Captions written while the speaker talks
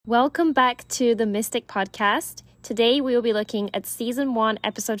Welcome back to the Mystic Podcast. Today we will be looking at Season 1,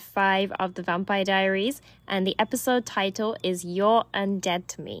 Episode 5 of The Vampire Diaries, and the episode title is You're Undead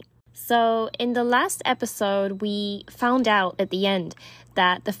to Me. So in the last episode, we found out at the end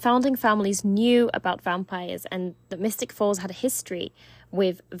that the founding families knew about vampires and that Mystic Falls had a history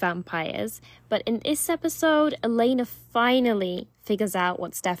with vampires. But in this episode, Elena finally figures out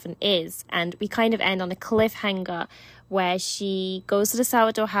what Stefan is, and we kind of end on a cliffhanger where she goes to the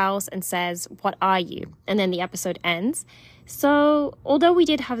Salvatore house and says, "What are you?" And then the episode ends. So, although we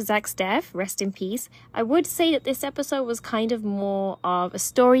did have Zach's death, rest in peace, I would say that this episode was kind of more of a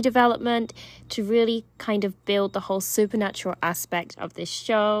story development to really kind of build the whole supernatural aspect of this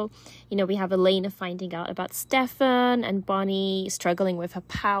show. You know, we have Elena finding out about Stefan and Bonnie struggling with her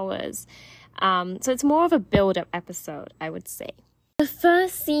powers. So it's more of a build-up episode, I would say. The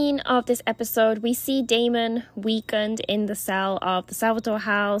first scene of this episode, we see Damon weakened in the cell of the Salvatore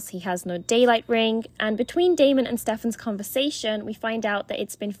house. He has no daylight ring. And between Damon and Stefan's conversation, we find out that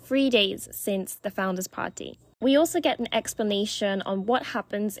it's been 3 days since the founders' party. We also get an explanation on what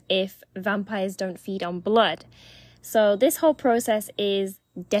happens if vampires don't feed on blood. So this whole process is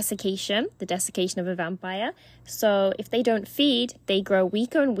desiccation, the desiccation of a vampire. So if they don't feed, they grow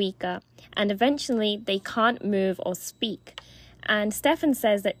weaker and weaker, and eventually they can't move or speak. And Stefan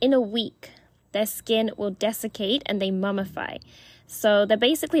says that in a week, their skin will desiccate and they mummify. So they're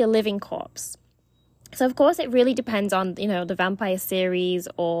basically a living corpse. So of course, it really depends on, the vampire series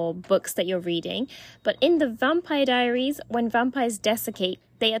or books that you're reading. But in the Vampire Diaries, when vampires desiccate,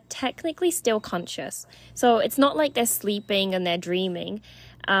 they are technically still conscious. So it's not like they're sleeping and they're dreaming.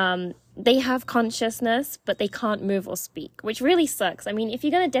 They have consciousness, but they can't move or speak, which really sucks. I mean, if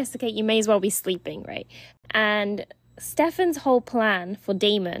you're going to desiccate, you may as well be sleeping, right? And Stefan's whole plan for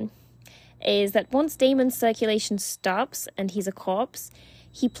Damon is that once Damon's circulation stops and he's a corpse,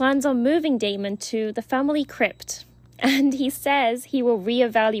 he plans on moving Damon to the family crypt. And he says he will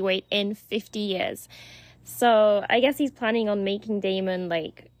reevaluate in 50 years. So I guess he's planning on making Damon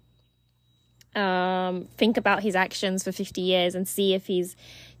think about his actions for 50 years and see if he's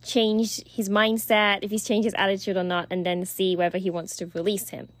changed his mindset, if he's changed his attitude or not, and then see whether he wants to release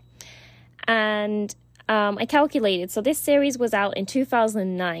him. And I calculated, so this series was out in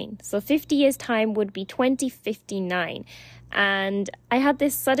 2009, so 50 years time would be 2059, and I had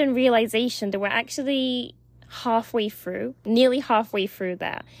this sudden realization that we're actually nearly halfway through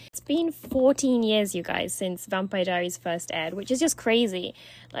there. It's been 14 years, you guys, since Vampire Diaries first aired, which is just crazy.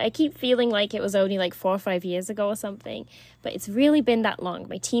 I keep feeling like it was only 4 or 5 years ago or something, but it's really been that long.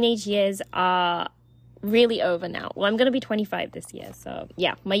 My teenage years are really over now. Well, I'm going to be 25 this year. So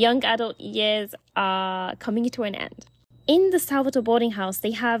yeah, my young adult years are coming to an end. In the Salvatore boarding house,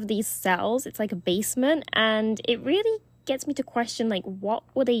 they have these cells. It's like a basement. And it really gets me to question, what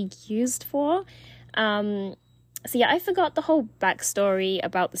were they used for? So yeah, I forgot the whole backstory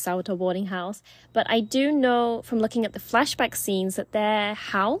about the Salvatore boarding house, but I do know from looking at the flashback scenes that their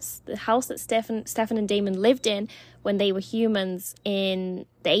house, the house that Stefan and Damon lived in when they were humans in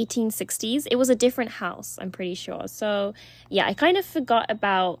the 1860s, it was a different house, I'm pretty sure. So yeah, I kind of forgot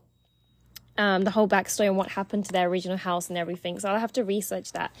about the whole backstory and what happened to their original house and everything, so I'll have to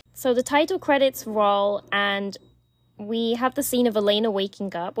research that. So the title credits roll and we have the scene of Elena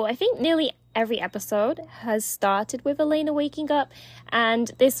waking up. Well, I think nearly every episode has started with Elena waking up,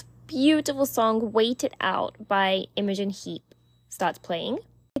 and this beautiful song, Wait It Out by Imogen Heap, starts playing.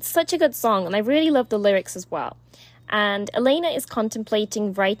 It's such a good song, and I really love the lyrics as well. And Elena is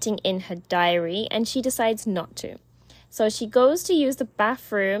contemplating writing in her diary, and she decides not to. So she goes to use the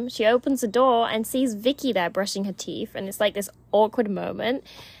bathroom, she opens the door and sees Vicky there brushing her teeth, and it's like this awkward moment.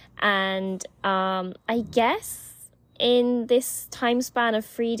 And I guess in this time span of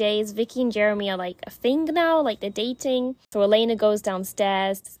 3 days, Vicky and Jeremy are a thing now, they're dating. So Elena goes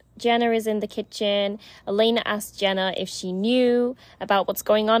downstairs. Jenna is in the kitchen. Elena asks Jenna if she knew about what's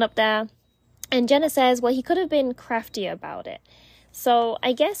going on up there. And Jenna says, well, he could have been craftier about it. So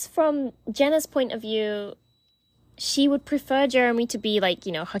I guess from Jenna's point of view, she would prefer Jeremy to be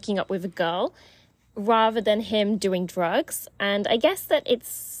hooking up with a girl rather than him doing drugs. And I guess that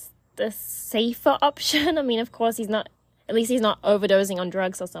it's the safer option. I mean, of course, he's not overdosing on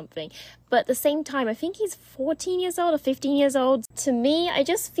drugs or something. But at the same time, I think he's 14 years old or 15 years old. To me, I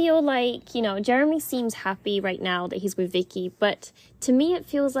just feel Jeremy seems happy right now that he's with Vicky. But to me, it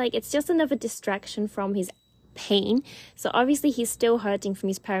feels like it's just another distraction from his pain. So obviously, he's still hurting from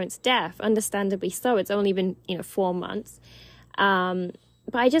his parents' death. Understandably so. It's only been, 4 months. But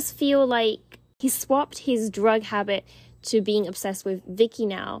I just feel like he swapped his drug habit to being obsessed with Vicky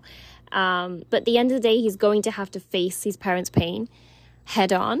now. But at the end of the day, he's going to have to face his parents' pain.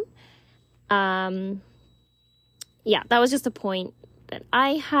 head on. Yeah, that was just a point that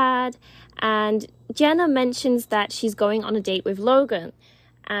I had. And Jenna mentions that she's going on a date with Logan.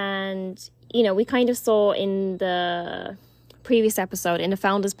 And, you know, we kind of saw in the previous episode, in the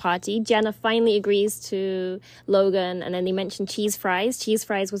founders party, Jenna finally agrees to Logan, and then they mentioned cheese fries. Cheese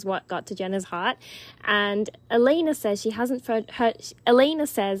fries was what got to Jenna's heart. And Elena says she hasn't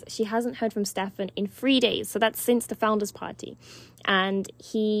heard from Stefan in 3 days. So that's since the founders party. And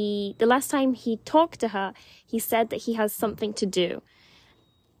the last time he talked to her, he said that he has something to do.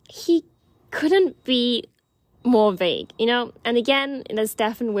 He couldn't be more vague, you know? And again, there's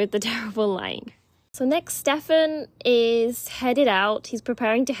Stefan with the terrible lying. So next, Stefan is headed out. He's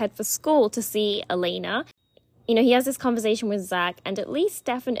preparing to head for school to see Elena. You know, he has this conversation with Zach, and at least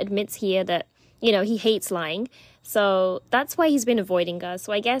Stefan admits here that, you know, he hates lying. So that's why he's been avoiding her.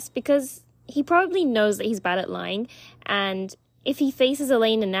 So I guess because he probably knows that he's bad at lying, and if he faces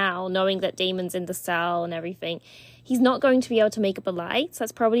Elena now, knowing that Damon's in the cell and everything, he's not going to be able to make up a lie. So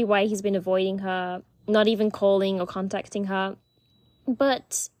that's probably why he's been avoiding her, not even calling or contacting her.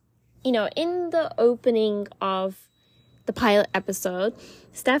 But, you know, in the opening of the pilot episode,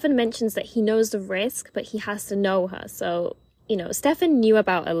 Stefan mentions that he knows the risk, but he has to know her. So, you know, Stefan knew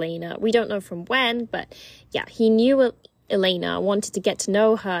about Elena. We don't know from when, but yeah, he knew Elena, wanted to get to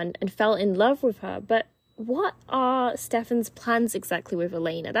know her and fell in love with her. But what are Stefan's plans exactly with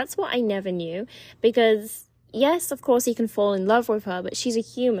Elena? That's what I never knew, because yes, of course he can fall in love with her, but she's a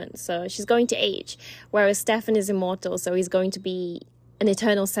human, so she's going to age, whereas Stefan is immortal, so he's going to be an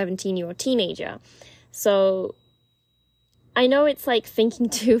eternal 17-year-old teenager. So I know it's like thinking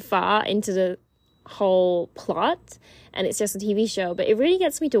too far into the whole plot, and it's just a TV show, but it really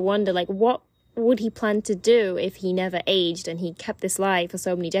gets me to wonder, like, what would he plan to do if he never aged and he kept this lie for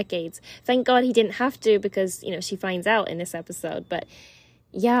so many decades? Thank God he didn't have to, because, you know, she finds out in this episode. But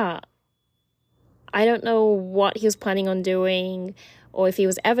yeah, I don't know what he was planning on doing, or if he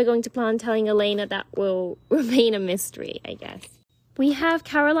was ever going to plan telling Elena. That will remain a mystery, I guess. We have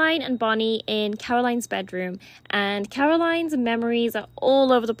Caroline and Bonnie in Caroline's bedroom, and Caroline's memories are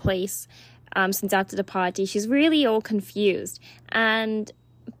all over the place since after the party. She's really all confused, and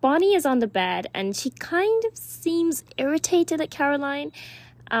Bonnie is on the bed, and she kind of seems irritated at Caroline.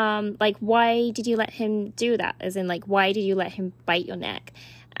 Like, why did you let him do that? As in, like, why did you let him bite your neck?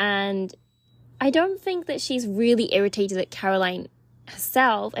 And I don't think that she's really irritated at Caroline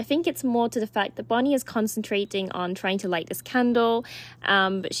herself. I think it's more to the fact that Bonnie is concentrating on trying to light this candle,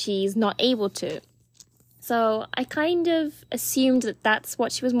 but she's not able to. So I kind of assumed that that's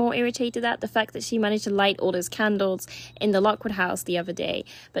what she was more irritated at, the fact that she managed to light all those candles in the Lockwood house the other day,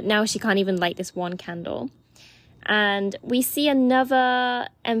 but now she can't even light this one candle. And we see another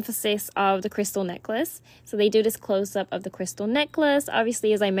emphasis of the crystal necklace. So they do this close-up of the crystal necklace.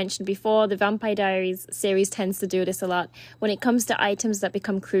 Obviously, as I mentioned before, the Vampire Diaries series tends to do this a lot. When it comes to items that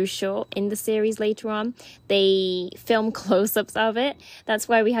become crucial in the series later on, they film close-ups of it. That's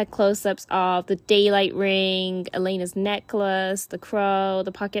why we had close-ups of the daylight ring, Elena's necklace, the crow,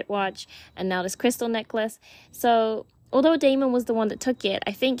 the pocket watch, and now this crystal necklace. So although Damon was the one that took it,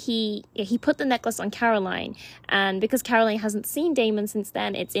 I think he put the necklace on Caroline. And because Caroline hasn't seen Damon since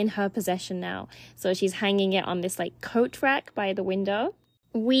then, it's in her possession now. So she's hanging it on this like coat rack by the window.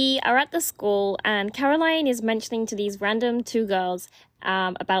 We are at the school, and Caroline is mentioning to these random two girls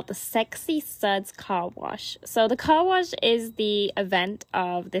about the Sexy Suds car wash. So the car wash is the event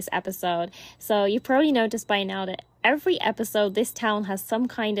of this episode. So you probably noticed by now that every episode, this town has some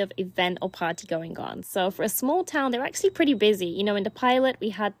kind of event or party going on. So for a small town, they're actually pretty busy. You know, in the pilot, we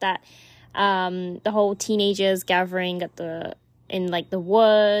had that, the whole teenagers gathering in the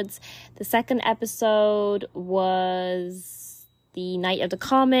woods. The second episode was the Night of the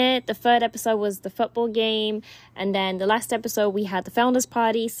Comet. The third episode was the football game. And then the last episode, we had the Founders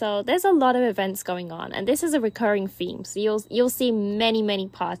Party. So there's a lot of events going on. And this is a recurring theme. So you'll see many, many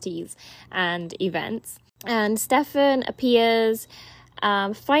parties and events. And Stefan appears,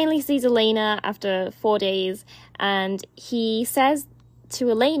 finally sees Elena after 4 days, and he says to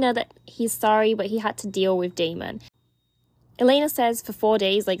Elena that he's sorry, but he had to deal with Damon. Elena says for 4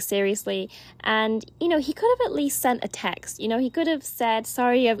 days, like, seriously, and, you know, he could have at least sent a text. You know, he could have said,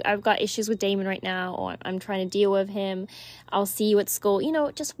 sorry, I've got issues with Damon right now, or I'm trying to deal with him, I'll see you at school. You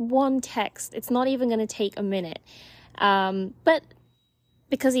know, just one text. It's not even going to take a minute. But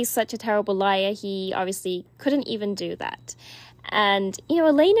because he's such a terrible liar, he obviously couldn't even do that. And, you know,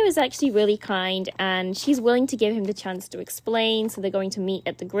 Elena is actually really kind, and she's willing to give him the chance to explain. So they're going to meet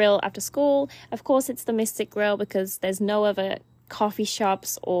at the grill after school. Of course, it's the Mystic Grill, because there's no other coffee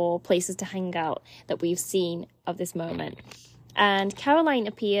shops or places to hang out that we've seen of this moment. And Caroline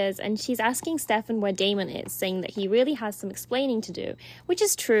appears and she's asking Stefan where Damon is, saying that he really has some explaining to do, which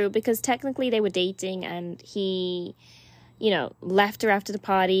is true because technically they were dating and he, left her after the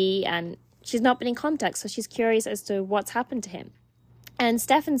party and she's not been in contact. So she's curious as to what's happened to him. And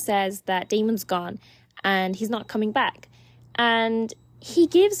Stefan says that Damon's gone and he's not coming back. And he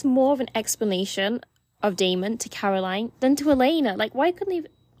gives more of an explanation of Damon to Caroline than to Elena. Like, why couldn't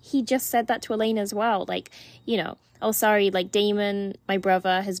he just said that to Elena as well? Like, oh, sorry, like Damon, my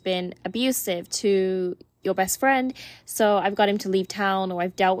brother, has been abusive to your best friend, so I've got him to leave town, or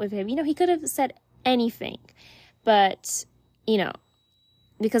I've dealt with him. He could have said anything. But,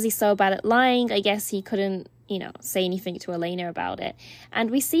 because he's so bad at lying, I guess he couldn't, say anything to Elena about it. And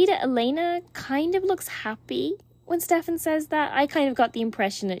we see that Elena kind of looks happy when Stefan says that. I kind of got the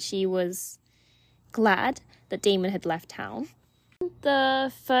impression that she was glad that Damon had left town.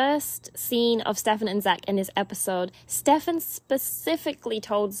 The first scene of Stefan and Zach in this episode, Stefan specifically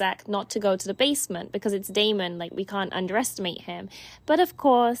told Zach not to go to the basement because it's Damon, like we can't underestimate him. But of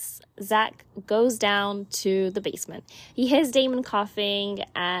course, Zach goes down to the basement. He hears Damon coughing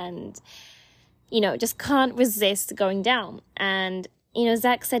and, just can't resist going down. And,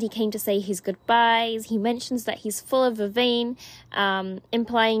 Zach said he came to say his goodbyes. He mentions that he's full of vervain,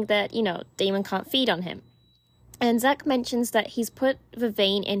 implying that, Damon can't feed on him. And Zach mentions that he's put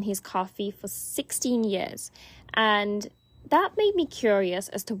vervain in his coffee for 16 years. And that made me curious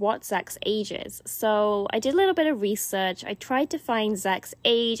as to what Zach's age is. So I did a little bit of research. I tried to find Zach's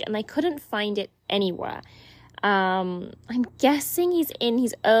age and I couldn't find it anywhere. I'm guessing he's in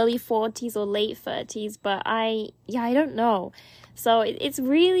his early 40s or late 30s, but I don't know. So it's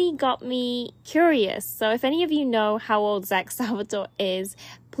really got me curious. So if any of you know how old Zach Salvatore is,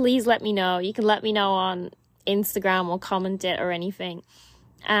 please let me know. You can let me know on Instagram or comment it or anything.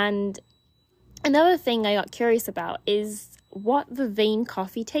 And another thing I got curious about is what vervain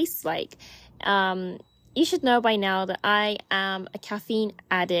coffee tastes like. You should know by now that I am a caffeine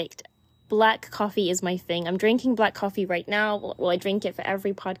addict. Black coffee is my thing. I'm drinking black coffee right now. Well, I drink it for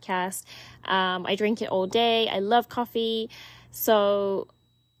every podcast. I drink it all day. I love coffee. So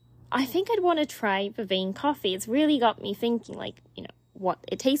I think I'd want to try vervain coffee. It's really got me thinking, like, what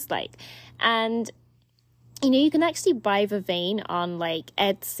it tastes like. And you can actually buy vervain on like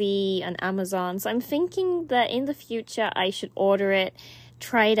Etsy and Amazon. So I'm thinking that in the future I should order it,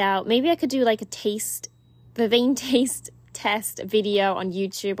 try it out. Maybe I could do like a vervain taste test video on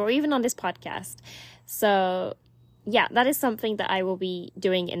YouTube or even on this podcast. So yeah, that is something that I will be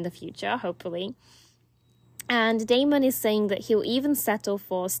doing in the future, hopefully. And Damon is saying that he'll even settle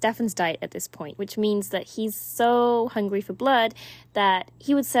for Stefan's diet at this point, which means that he's so hungry for blood that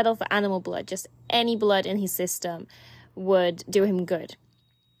he would settle for animal blood. Just any blood in his system would do him good.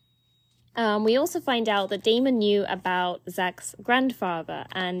 We also find out that Damon knew about Zach's grandfather,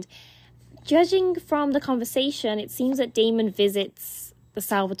 and judging from the conversation, it seems that Damon visits the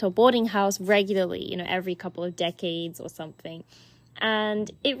Salvatore boarding house regularly, every couple of decades or something. And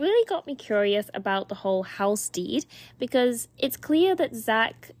it really got me curious about the whole house deed, because it's clear that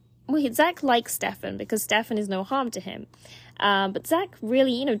Zach likes Stefan because Stefan is no harm to him. But Zach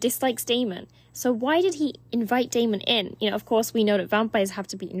really, dislikes Damon. So why did he invite Damon in? Of course, we know that vampires have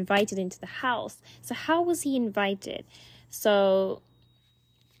to be invited into the house. So how was he invited? So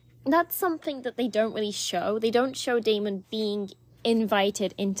that's something that they don't really show. They don't show Damon being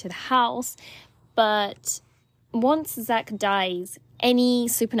invited into the house. But once Zach dies, any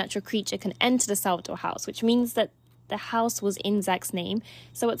supernatural creature can enter the Salvatore house, which means that the house was in Zach's name.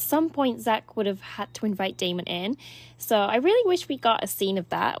 So at some point, Zach would have had to invite Damon in. So I really wish we got a scene of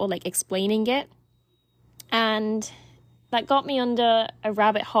that, or like explaining it. And that got me under a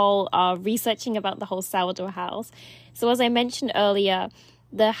rabbit hole of researching about the whole Salvatore house. So as I mentioned earlier,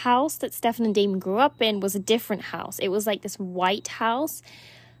 the house that Stefan and Damon grew up in was a different house. It was like this white house,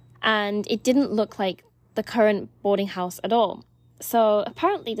 and it didn't look like the current boarding house at all. So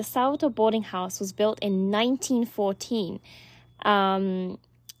apparently the Salvatore boarding house was built in 1914.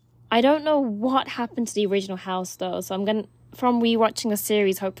 I don't know what happened to the original house though, so from rewatching the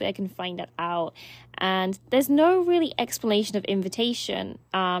series, hopefully I can find that out. And there's no really explanation of invitation.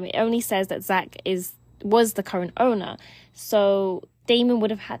 It only says that Zach was the current owner. So Damon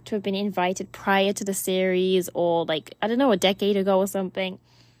would have had to have been invited prior to the series, or like, I don't know, a decade ago or something.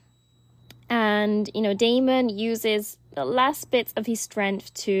 And, Damon uses the last bits of his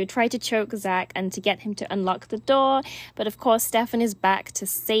strength to try to choke Zach and to get him to unlock the door. But of course, Stefan is back to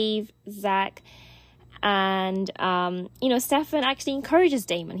save Zach. And, Stefan actually encourages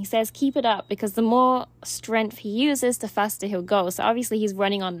Damon. He says, keep it up, because the more strength he uses, the faster he'll go. So obviously he's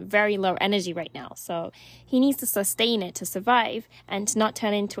running on very low energy right now. So he needs to sustain it to survive and to not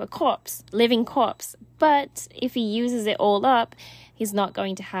turn into a corpse, living corpse. But if he uses it all up, he's not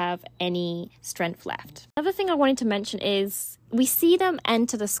going to have any strength left. Another thing I wanted to mention is we see them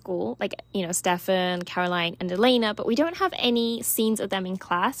enter the school, like, Stefan, Caroline, and Elena, but we don't have any scenes of them in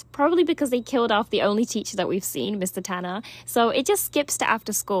class, probably because they killed off the only teacher that we've seen, Mr. Tanner. So it just skips to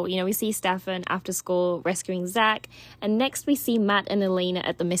after school. We see Stefan after school rescuing Zach, and next we see Matt and Elena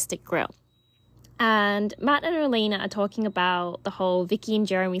at the Mystic Grill. And Matt and Elena are talking about the whole Vicky and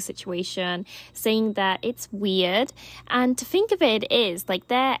Jeremy situation, saying that it's weird. And to think of it, it is. Like,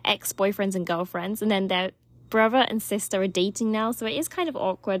 they're ex-boyfriends and girlfriends, and then their brother and sister are dating now. So it is kind of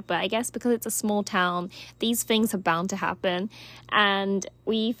awkward, but I guess because it's a small town, these things are bound to happen. And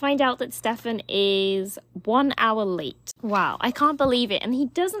we find out that Stefan is 1 hour late. Wow, I can't believe it. And he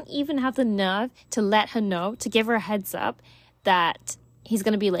doesn't even have the nerve to let her know, to give her a heads up that he's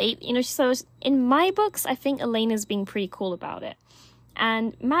going to be late. So in my books, I think Elena's being pretty cool about it.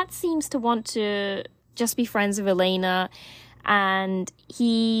 And Matt seems to want to just be friends with Elena. And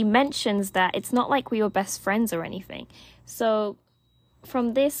he mentions that it's not like we were best friends or anything. So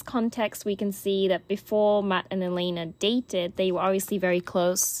from this context, we can see that before Matt and Elena dated, they were obviously very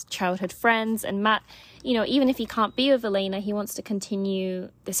close childhood friends. And Matt, even if he can't be with Elena, he wants to continue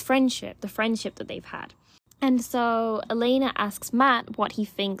this friendship, the friendship that they've had. And so Elena asks Matt what he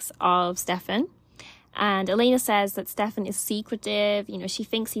thinks of Stefan. And Elena says that Stefan is secretive. She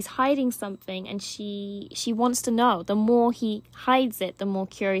thinks he's hiding something, and she wants to know. The more he hides it, the more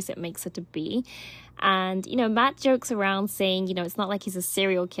curious it makes her to be. And, Matt jokes around saying, it's not like he's a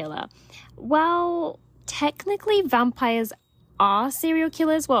serial killer. Well, technically vampires are serial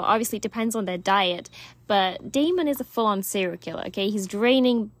killers. Well, obviously it depends on their diet, but Damon is a full-on serial killer, okay? He's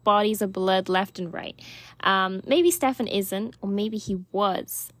draining bodies of blood left and right. Maybe Stefan isn't, or maybe he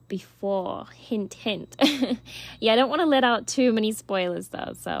was before. Hint, hint. Yeah, I don't want to let out too many spoilers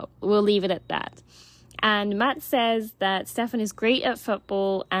though, so we'll leave it at that. And Matt says that Stefan is great at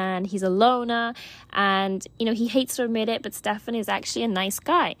football and he's a loner, and, he hates to admit it, but Stefan is actually a nice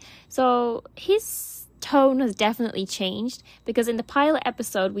guy. So his tone has definitely changed, because in the pilot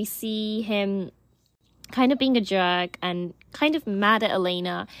episode we see him kind of being a jerk and kind of mad at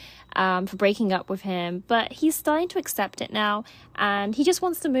Elena for breaking up with him, but he's starting to accept it now, and he just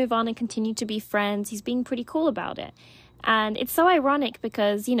wants to move on and continue to be friends. He's being pretty cool about it. And it's so ironic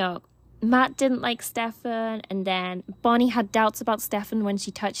because, Matt didn't like Stefan, and then Bonnie had doubts about Stefan when she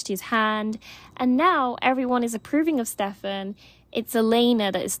touched his hand, and now everyone is approving of Stefan. It's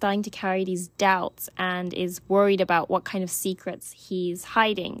Elena that is starting to carry these doubts and is worried about what kind of secrets he's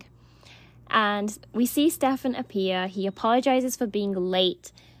hiding. And we see Stefan appear. He apologizes for being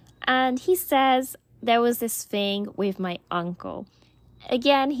late, and he says, there was this thing with my uncle.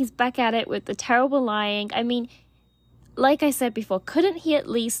 Again, he's back at it with the terrible lying. I mean, like I said before, couldn't he at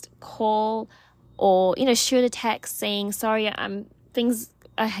least call or, shoot a text saying, sorry, things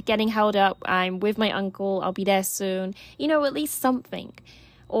are getting held up, I'm with my uncle, I'll be there soon, at least something,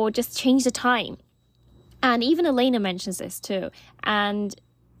 or just change the time. And even Elena mentions this too, and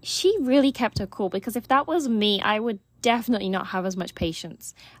she really kept her cool, because if that was me, I would definitely not have as much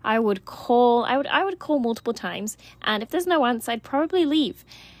patience. I would call multiple times, and if there's no answer, I'd probably leave.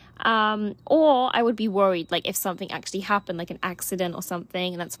 Or I would be worried, like if something actually happened, like an accident or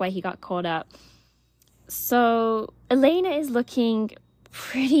something, and that's why he got caught up. So Elena is looking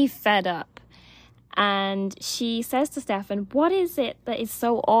pretty fed up, and she says to Stefan, what is it that is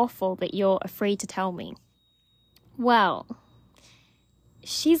so awful that you're afraid to tell me? Well,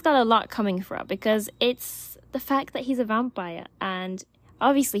 she's got a lot coming for her, because it's the fact that he's a vampire, and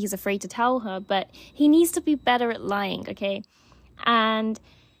obviously he's afraid to tell her, but he needs to be better at lying, okay? And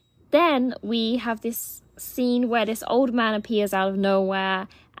then we have this scene where this old man appears out of nowhere,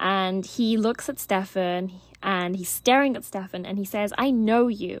 and he looks at Stefan, and he's staring at Stefan, and he says, I know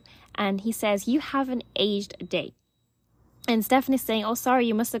you. And he says, you haven't aged a day. And Stefan is saying, oh, sorry,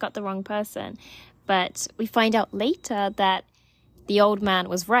 you must have got the wrong person. But we find out later that the old man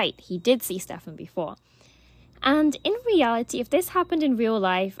was right. He did see Stefan before. And in reality, if this happened in real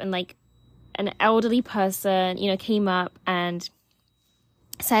life, and like an elderly person, came up and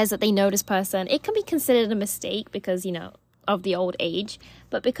says that they know this person, it can be considered a mistake because, of the old age.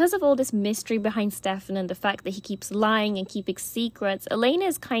 But because of all this mystery behind Stefan and the fact that he keeps lying and keeping secrets, Elena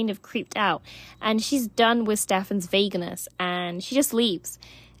is kind of creeped out, and she's done with Stefan's vagueness, and she just leaves.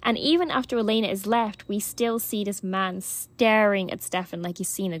 And even after Elena is left, we still see this man staring at Stefan like he's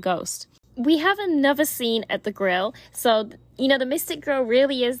seen a ghost. We have another scene at the grill. So, you know, the Mystic Grill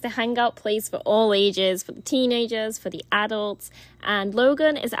really is the hangout place for all ages, for the teenagers, for the adults. And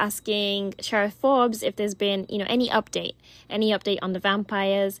Logan is asking Sheriff Forbes if there's been, you know, any update on the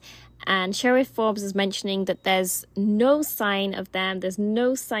vampires. And Sheriff Forbes is mentioning that there's no sign of them. There's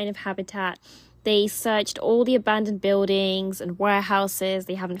no sign of habitat. They searched all the abandoned buildings and warehouses.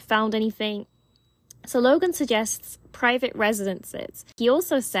 They haven't found anything. So Logan suggests private residences. He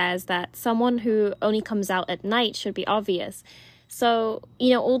also says that someone who only comes out at night should be obvious. So, you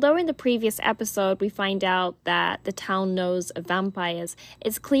know, although in the previous episode we find out that the town knows of vampires,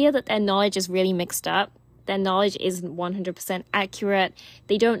 it's clear that their knowledge is really mixed up. Their knowledge isn't 100% accurate.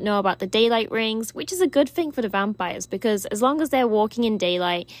 They don't know about the daylight rings, which is a good thing for the vampires, because as long as they're walking in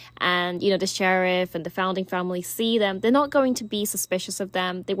daylight and, you know, the sheriff and the founding family see them, they're not going to be suspicious of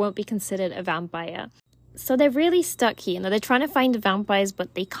them. They won't be considered a vampire. So they're really stuck here. You know, they're trying to find the vampires,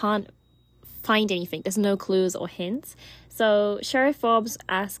 but they can't find anything. There's no clues or hints. So Sheriff Forbes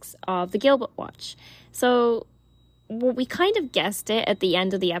asks of the Gilbert Watch. So well, we kind of guessed it at the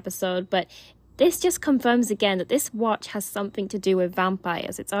end of the episode, but this just confirms again that this watch has something to do with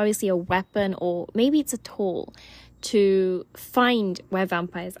vampires. It's obviously a weapon, or maybe it's a tool to find where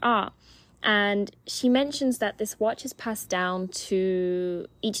vampires are. And she mentions that this watch is passed down to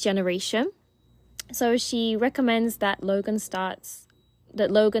each generation. So she recommends that Logan start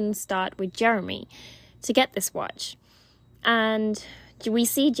with Jeremy to get this watch. And we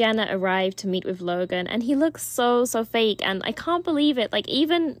see Jenna arrive to meet with Logan, and he looks so fake, and I can't believe it. Like,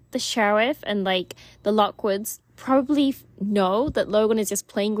 even the sheriff and like the Lockwoods probably know that Logan is just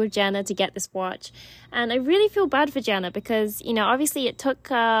playing with Jenna to get this watch. And I really feel bad for Jenna, because, you know, obviously it took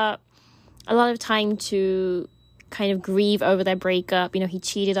a lot of time to kind of grieve over their breakup. You know, he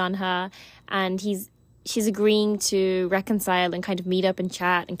cheated on her, and she's agreeing to reconcile and kind of meet up and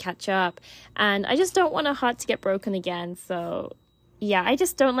chat and catch up. And I just don't want her heart to get broken again. So yeah, I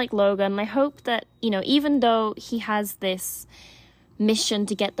just don't like Logan. I hope that, you know, even though he has this mission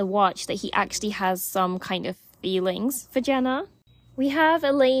to get the watch, that he actually has some kind of feelings for Jenna. We have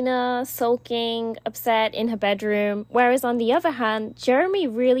Elena sulking, upset in her bedroom, whereas on the other hand, Jeremy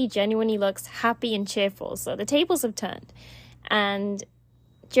really genuinely looks happy and cheerful. So the tables have turned. And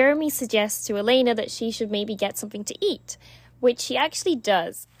Jeremy suggests to Elena that she should maybe get something to eat, which she actually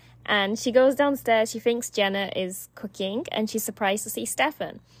does. And she goes downstairs, she thinks Jenna is cooking, and she's surprised to see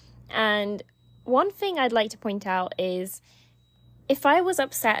Stefan. And one thing I'd like to point out is, if I was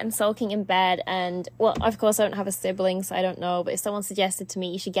upset and sulking in bed, and, well, of course I don't have a sibling, so I don't know, but if someone suggested to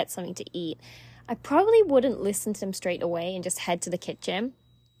me you should get something to eat, I probably wouldn't listen to them straight away and just head to the kitchen.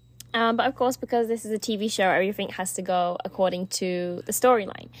 But of course, because this is a TV show, everything has to go according to the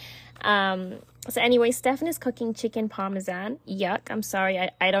storyline. So anyway, Stefan is cooking chicken parmesan. Yuck, I'm sorry,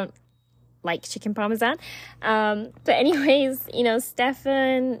 I don't like chicken parmesan. But anyways, you know,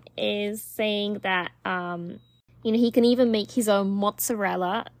 Stefan is saying that, you know, he can even make his own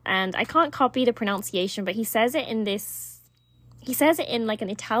mozzarella. And I can't copy the pronunciation, but he says it in like an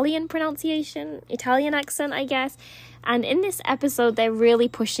Italian pronunciation, Italian accent, I guess. And in this episode, they're really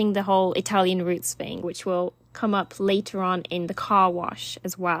pushing the whole Italian roots thing, which will come up later on in the car wash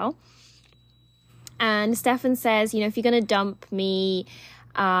as well. And Stefan says, you know, if you're going to dump me,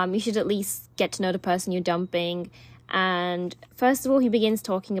 you should at least get to know the person you're dumping. And first of all, he begins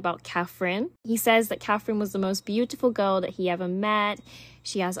talking about Catherine. He says that Catherine was the most beautiful girl that he ever met.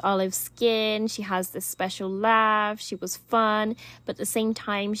 She has olive skin. She has this special laugh. She was fun. But at the same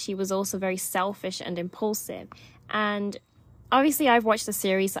time, she was also very selfish and impulsive. And obviously, I've watched the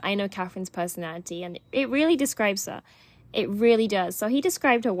series, so I know Catherine's personality. And it really describes her. It really does. So he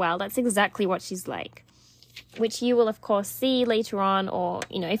described her well. That's exactly what she's like, which you will, of course, see later on, or,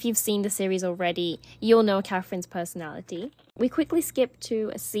 you know, if you've seen the series already, you'll know Catherine's personality. We quickly skip to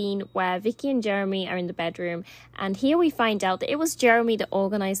a scene where Vicky and Jeremy are in the bedroom, and here we find out that it was Jeremy that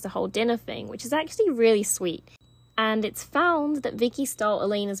organized the whole dinner thing, which is actually really sweet. And it's found that Vicky stole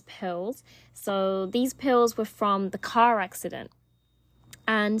Elena's pills, so these pills were from the car accident.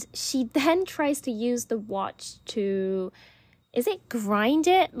 And she then tries to use the watch to, is it grind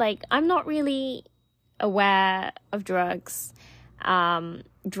it? Like, I'm not really aware of drugs,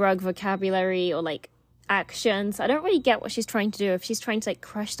 drug vocabulary, or like actions. I don't really get what she's trying to do. If she's trying to like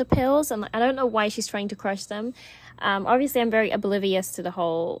crush the pills, and I don't know why she's trying to crush them. Obviously, I'm very oblivious to the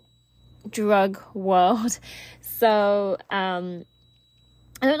whole drug world, so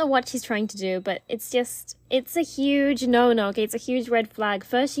I don't know what she's trying to do, but it's a huge no-no, okay? It's a huge red flag.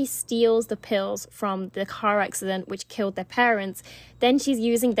 First, she steals the pills from the car accident, which killed their parents. Then she's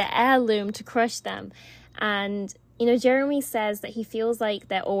using the heirloom to crush them. And, Jeremy says that he feels like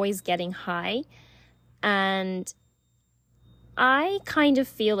they're always getting high. And I kind of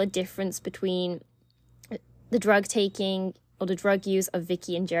feel a difference between the drug taking or the drug use of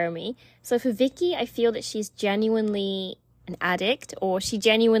Vicky and Jeremy. So for Vicky, I feel that she's genuinely an addict, or she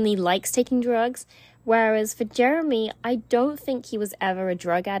genuinely likes taking drugs. Whereas for Jeremy, I don't think he was ever a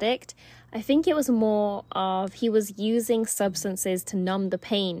drug addict. I think it was more of he was using substances to numb the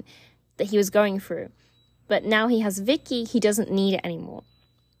pain that he was going through. But now he has Vicky, he doesn't need it anymore.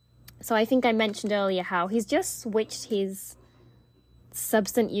 So I think I mentioned earlier how he's just switched his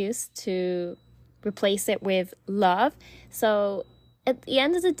substance use to replace it with love. So at the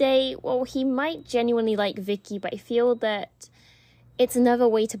end of the day, well, he might genuinely like Vicky, but I feel that it's another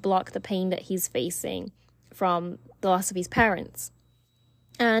way to block the pain that he's facing from the loss of his parents.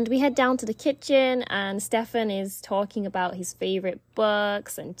 And we head down to the kitchen, and Stefan is talking about his favorite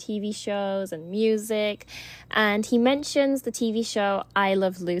books and TV shows and music. And he mentions the TV show I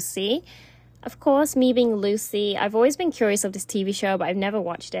Love Lucy. Of course, me being Lucy, I've always been curious of this TV show, but I've never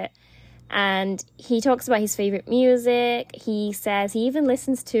watched it. And he talks about his favorite music. He says he even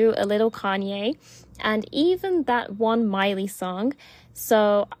listens to a little Kanye and even that one Miley song.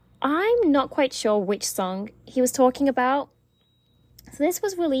 So I'm not quite sure which song he was talking about. So this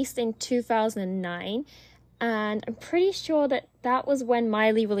was released in 2009, and I'm pretty sure that was when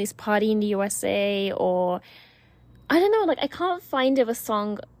Miley released Party in the USA, or I don't know, I can't think of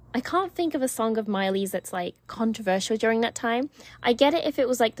a song of Miley's that's controversial during that time. I get it if it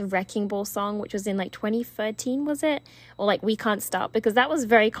was the Wrecking Ball song, which was in 2013, was it? Or We Can't Stop, because that was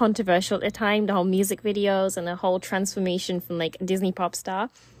very controversial at the time, the whole music videos and the whole transformation from a Disney pop star.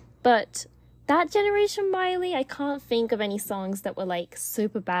 But that generation Miley, I can't think of any songs that were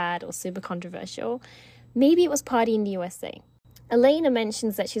super bad or super controversial. Maybe it was Party in the USA. Elena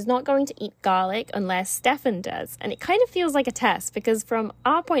mentions that she's not going to eat garlic unless Stefan does. And it kind of feels like a test, because from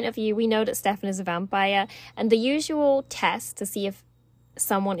our point of view, we know that Stefan is a vampire. And the usual test to see if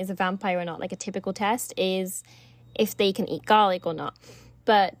someone is a vampire or not, a typical test, is if they can eat garlic or not.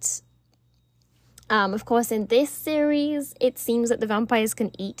 But of course, in this series, it seems that the vampires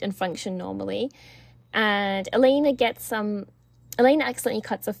can eat and function normally. And Elena accidentally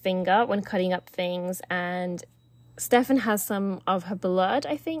cuts a finger when cutting up things, and Stefan has some of her blood,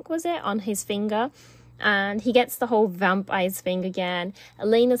 I think, was it, on his finger. And he gets the whole vampires thing again.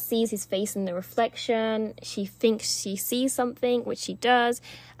 Elena sees his face in the reflection. She thinks she sees something, which she does.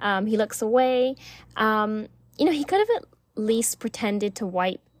 He looks away. He could have at least pretended to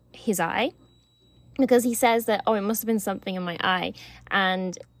wipe his eye, because he says that, it must have been something in my eye.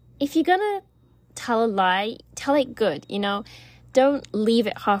 And if you're gonna tell a lie, tell it good, Don't leave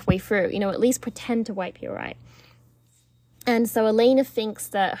it halfway through, at least pretend to wipe your eye. And so Elena thinks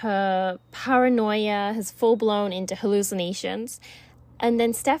that her paranoia has full-blown into hallucinations. And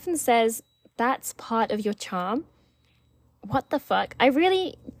then Stefan says, that's part of your charm. What the fuck? I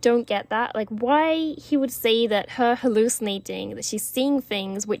really don't get that. Why he would say that her hallucinating, that she's seeing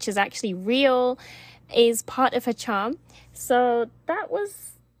things which is actually real, is part of her charm. So that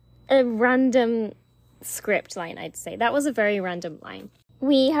was a random script line, I'd say. That was a very random line.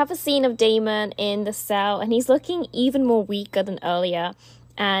 We have a scene of Damon in the cell, and he's looking even more weaker than earlier.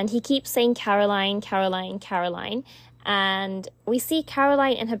 And he keeps saying Caroline, Caroline, Caroline. And we see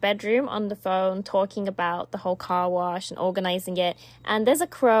Caroline in her bedroom on the phone talking about the whole car wash and organizing it. And there's a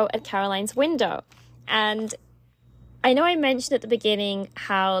crow at Caroline's window. And I know I mentioned at the beginning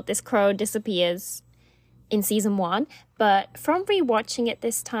how this crow disappears in season 1, but from rewatching it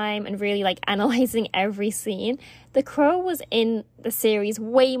this time and really analyzing every scene, the crow was in the series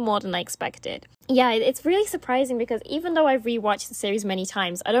way more than I expected. Yeah, it's really surprising, because even though I've rewatched the series many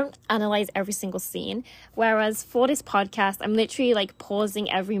times, I don't analyze every single scene. Whereas for this podcast, I'm literally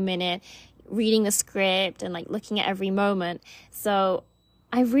pausing every minute, reading the script and looking at every moment. So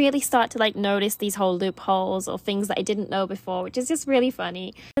I really start to notice these whole loopholes or things that I didn't know before, which is just really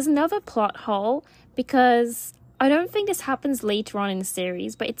funny. There's another plot hole, because I don't think this happens later on in the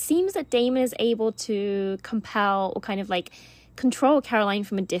series, but it seems that Damon is able to compel or kind of control Caroline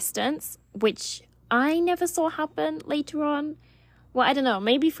from a distance, which I never saw happen later on. Well, I don't know,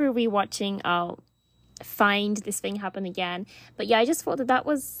 maybe through rewatching I'll find this thing happen again. But yeah, I just thought that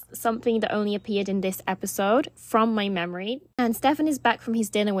was something that only appeared in this episode from my memory. And Stefan is back from his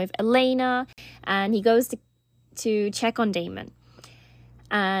dinner with Elena, and he goes to check on Damon.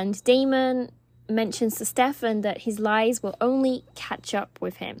 And Damon mentions to Stefan that his lies will only catch up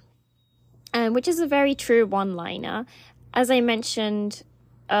with him, and which is a very true one-liner. As I mentioned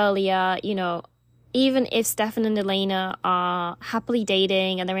earlier, even if Stefan and Elena are happily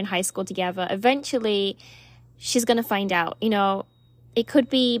dating and they're in high school together, eventually she's going to find out. You know, it could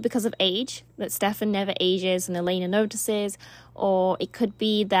be because of age, that Stefan never ages and Elena notices, or it could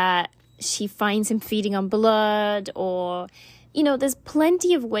be that she finds him feeding on blood, or, you know, there's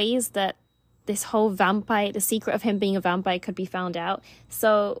plenty of ways that this whole vampire, the secret of him being a vampire, could be found out.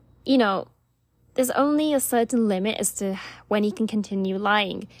 So, you know, there's only a certain limit as to when he can continue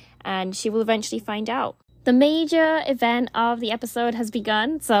lying, and she will eventually find out. The major event of the episode has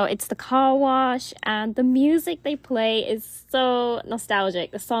begun, so it's the car wash, and the music they play is so nostalgic.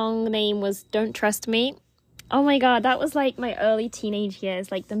 The song name was Don't Trust Me. Oh my god, that was like my early teenage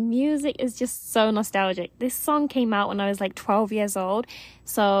years. Like, the music is just so nostalgic. This song came out when I was like 12 years old,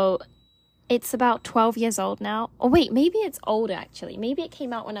 so it's about 12 years old now. Oh wait, maybe it's older actually. Maybe it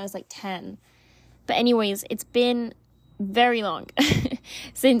came out when I was like 10. But anyways, it's been very long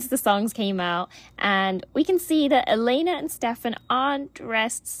since the songs came out, and we can see that Elena and Stefan aren't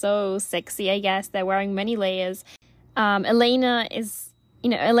dressed so sexy, I guess. They're wearing many layers. Elena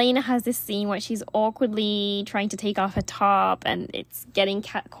has this scene where she's awkwardly trying to take off her top, and it's getting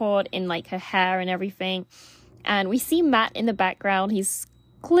caught in like her hair and everything. And we see Matt in the background. He's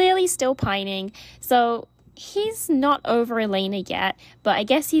clearly still pining, so he's not over Elena yet, but I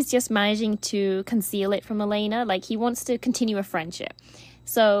guess he's just managing to conceal it from Elena. Like, he wants to continue a friendship.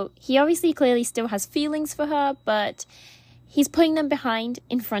 So he obviously clearly still has feelings for her, but he's putting them behind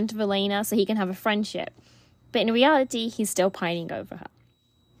in front of Elena so he can have a friendship. But in reality, he's still pining over her.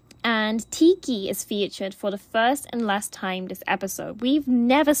 And Tiki is featured for the first and last time this episode. We've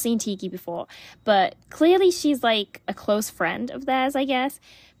never seen Tiki before, but clearly she's like a close friend of theirs, I guess,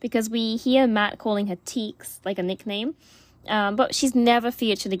 because we hear Matt calling her Teeks, like a nickname, but she's never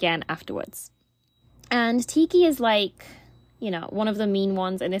featured again afterwards. And Tiki is like, you know, one of the mean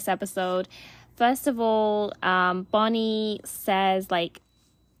ones in this episode. First of all, Bonnie says like,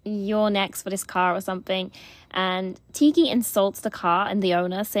 "You're next for this car" or something, and Tiki insults the car and the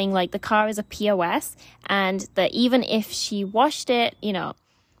owner, saying like the car is a POS, and that even if she washed it, you know,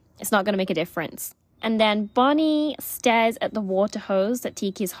 it's not going to make a difference. And then Bonnie stares at the water hose that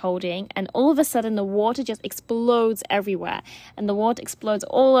Tiki is holding, and all of a sudden the water just explodes everywhere, and the water explodes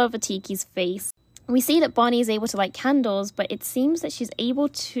all over Tiki's face. We see that Bonnie is able to light candles, but it seems that she's able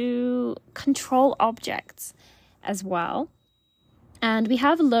to control objects as well. And we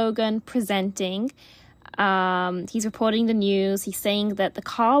have Logan presenting. He's reporting the news. He's saying that the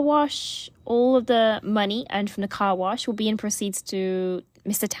car wash, all of the money earned from the car wash will be in proceeds to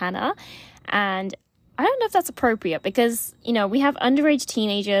Mr. Tanner. And I don't know if that's appropriate because, you know, we have underage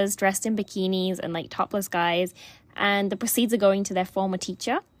teenagers dressed in bikinis and like topless guys, and the proceeds are going to their former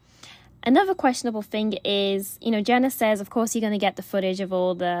teacher. Another questionable thing is, you know, Jenna says, of course, you're going to get the footage of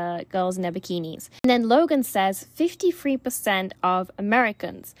all the girls in their bikinis. And then Logan says 53% of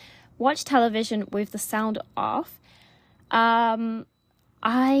Americans watch television with the sound off.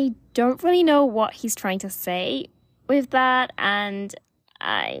 I don't really know what he's trying to say with that, and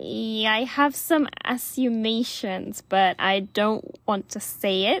I have some assumations, but I don't want to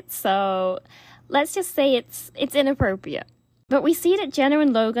say it, so let's just say it's inappropriate. But we see that Jenna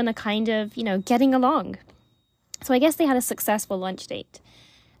and Logan are kind of, you know, getting along. So I guess they had a successful lunch date.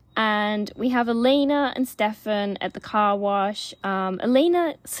 And we have Elena and Stefan at the car wash.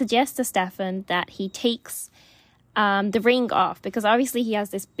 Elena suggests to Stefan that he takes the ring off, because obviously he has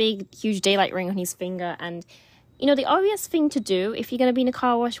this big, huge daylight ring on his finger. And, you know, the obvious thing to do if you're going to be in a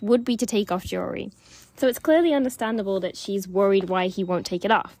car wash would be to take off jewelry. So it's clearly understandable that she's worried why he won't take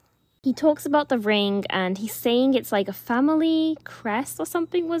it off. He talks about the ring, and he's saying it's like a family crest or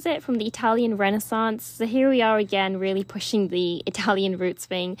something, was it, from the Italian Renaissance? So here we are again, really pushing the Italian roots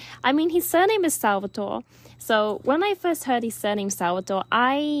thing. I mean, his surname is Salvatore. So when I first heard his surname Salvatore,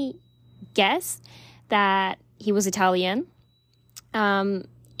 I guessed that he was Italian.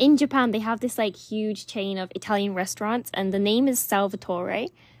 In Japan, they have this like huge chain of Italian restaurants, and the name is Salvatore.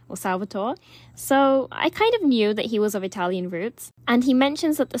 Or Salvatore. So I kind of knew that he was of Italian roots. And he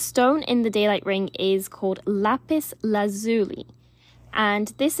mentions that the stone in the daylight ring is called lapis lazuli. And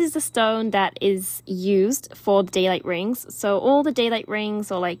this is the stone that is used for the daylight rings. So all the daylight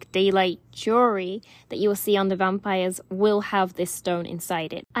rings or like daylight jewelry that you will see on the vampires will have this stone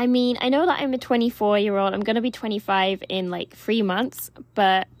inside it. I mean, I know that I'm a 24-year-old. I'm going to be 25 in like 3 months.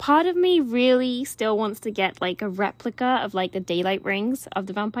 But part of me really still wants to get like a replica of like the daylight rings of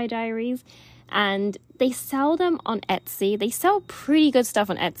the Vampire Diaries. And they sell them on Etsy. They sell pretty good stuff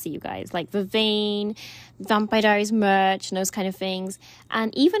on Etsy, you guys. Like Vervain, Vampire Diaries merch, and those kind of things.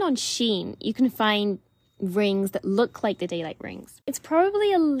 And even on Shein, you can find rings that look like the daylight rings. It's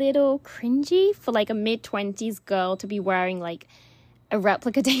probably a little cringy for like a mid-20s girl to be wearing like a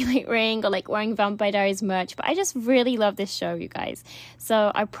replica daylight ring or like wearing Vampire Diaries merch, but I just really love this show, you guys.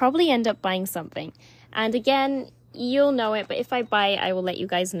 So I probably end up buying something. And again, you'll know it, but if I buy it, I will let you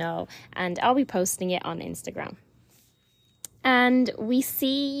guys know, and I'll be posting it on Instagram. And we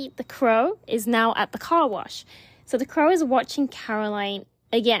see the Crow is now at the car wash. So the Crow is watching Caroline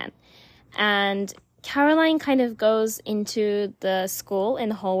again. And Caroline kind of goes into the school in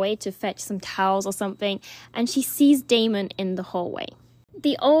the hallway to fetch some towels or something, and she sees Damon in the hallway.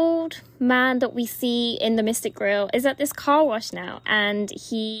 The old man that we see in the Mystic Grill is at this car wash now, and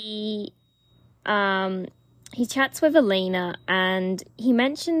he chats with Elena, and he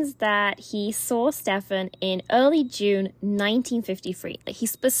mentions that he saw Stefan in early June 1953. Like, he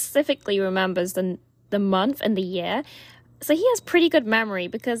specifically remembers the month and the year. So he has pretty good memory,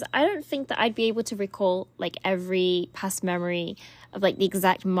 because I don't think that I'd be able to recall like every past memory of like the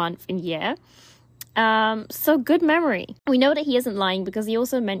exact month and year. So good memory. We know that he isn't lying because he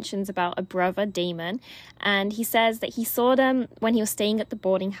also mentions about a brother, Damon, and he says that he saw them when he was staying at the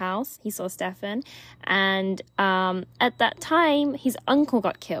boarding house. He saw Stefan, and at that time his uncle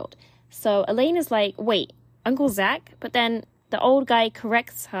got killed. So Elena's like, wait, Uncle Zach? But then the old guy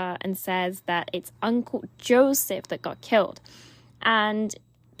corrects her and says that it's Uncle Joseph that got killed. And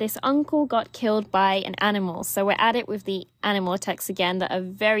this uncle got killed by an animal. So we're at it with the animal attacks again that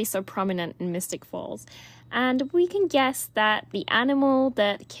are so prominent in Mystic Falls. And we can guess that the animal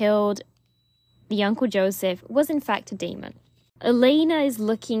that killed the Uncle Joseph was in fact a demon. Elena is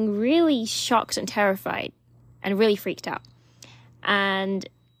looking really shocked and terrified and really freaked out. And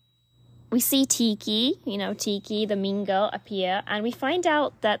we see Tiki, Tiki, the mean girl, appear, and we find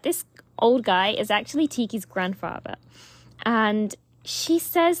out that this old guy is actually Tiki's grandfather. And she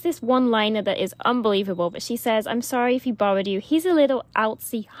says this one-liner that is unbelievable, but she says, "I'm sorry if he bothered you. He's a little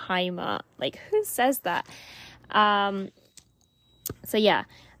Alzheimer." Like, who says that?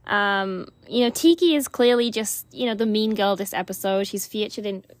 Tiki is clearly just, the mean girl this episode. She's featured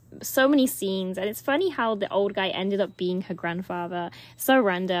in so many scenes, and it's funny how the old guy ended up being her grandfather. So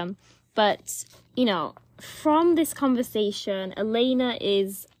random. But, from this conversation, Elena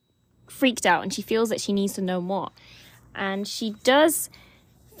is freaked out and she feels that she needs to know more. And she does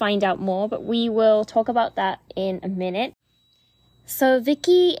find out more, but we will talk about that in a minute. So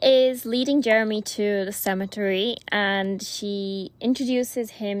Vicky is leading Jeremy to the cemetery, and she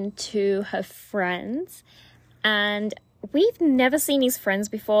introduces him to her friends. And we've never seen these friends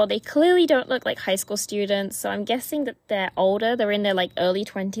before. They clearly don't look like high school students, so I'm guessing that they're older. They're in their like early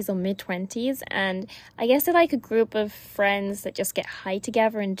 20s or mid 20s, and I guess they're like a group of friends that just get high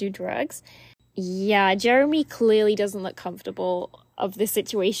together and do drugs. Yeah, Jeremy clearly doesn't look comfortable of this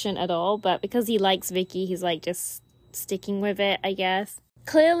situation at all, but because he likes Vicky, he's like just sticking with it, I guess.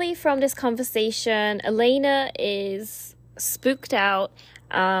 Clearly from this conversation, Elena is spooked out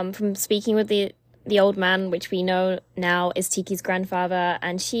from speaking with the old man, which we know now is Tiki's grandfather,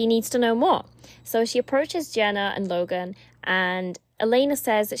 and she needs to know more. So she approaches Jenna and Logan, and Elena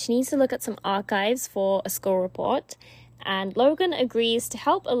says that she needs to look at some archives for a school report, and Logan agrees to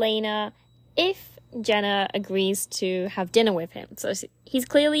help Elena if Jenna agrees to have dinner with him. So he's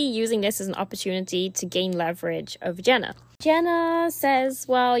clearly using this as an opportunity to gain leverage over Jenna. Jenna says,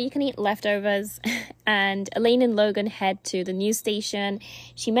 well, you can eat leftovers, and Elaine and Logan head to the news station.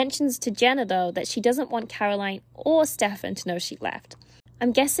 She mentions to Jenna, though, that she doesn't want Caroline or Stefan to know she left.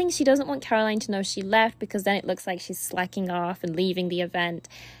 I'm guessing she doesn't want Caroline to know she left because then it looks like she's slacking off and leaving the event.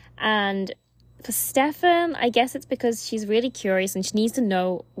 And for Stefan, I guess it's because she's really curious and she needs to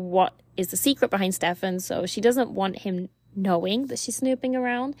know what is the secret behind Stefan, so she doesn't want him knowing that she's snooping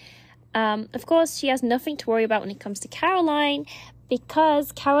around. Of course, she has nothing to worry about when it comes to Caroline,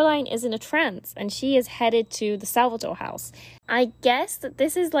 because Caroline is in a trance and she is headed to the Salvador house. I guess that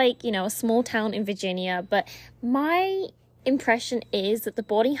this is like, a small town in Virginia, but my impression is that the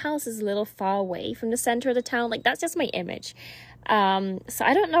boarding house is a little far away from the center of the town. Like, that's just my image. So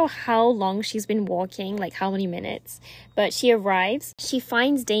I don't know how long she's been walking, like how many minutes, but she arrives. She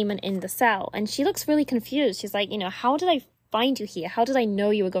finds Damon in the cell and she looks really confused. She's like, how did I find you here? How did I know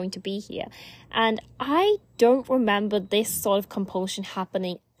you were going to be here? And I don't remember this sort of compulsion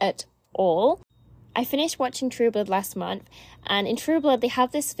happening at all. I finished watching True Blood last month, and in True Blood they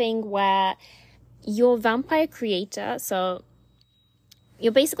have this thing where your vampire creator, so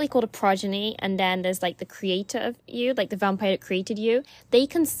you're basically called a progeny, and then there's like the creator of you, like the vampire that created you. They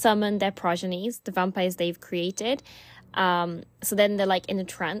can summon their progenies, the vampires they've created. So then they're like in a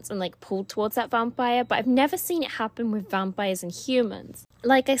trance and like pulled towards that vampire. But I've never seen it happen with vampires and humans.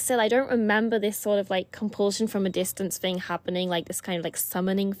 Like I said, I don't remember this sort of like compulsion from a distance thing happening, like this kind of like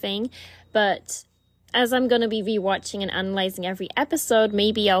summoning thing. But as I'm going to be rewatching and analyzing every episode,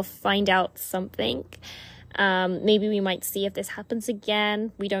 maybe I'll find out something. Maybe we might see if this happens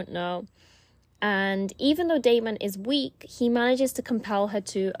again. We don't know. And even though Damon is weak, he manages to compel her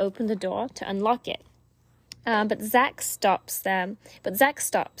to open the door to unlock it. But Zach stops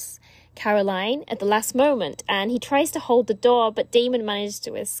Caroline at the last moment, and he tries to hold the door, but Damon manages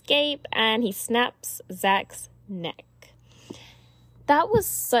to escape, and he snaps Zach's neck. That was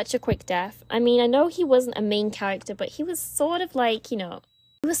such a quick death. I mean, I know he wasn't a main character, but he was sort of like, he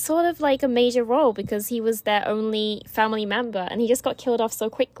was sort of like a major role because he was their only family member, and he just got killed off so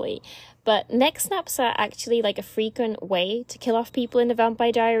quickly. But neck snaps are actually like a frequent way to kill off people in the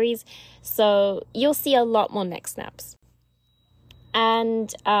Vampire Diaries, so you'll see a lot more neck snaps.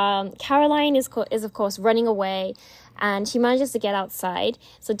 And Caroline is of course running away, and she manages to get outside.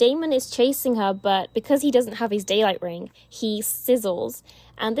 So Damon is chasing her, but because he doesn't have his daylight ring, he sizzles.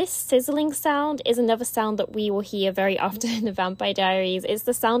 And this sizzling sound is another sound that we will hear very often in the Vampire Diaries. It's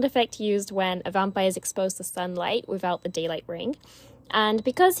the sound effect used when a vampire is exposed to sunlight without the daylight ring. And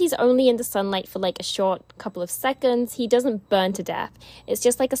because he's only in the sunlight for like a short couple of seconds, he doesn't burn to death. It's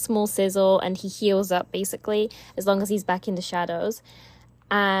just like a small sizzle, and he heals up basically as long as he's back in the shadows.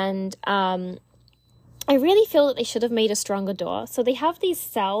 And I really feel that they should have made a stronger door. So they have these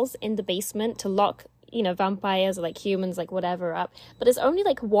cells in the basement to lock, vampires or like humans, like whatever up. But there's only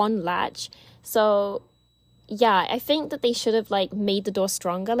like one latch. So yeah, I think that they should have like made the door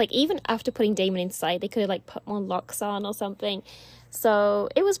stronger. Like even after putting Damon inside, they could have like put more locks on or something. So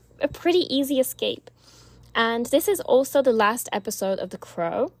it was a pretty easy escape. And this is also the last episode of The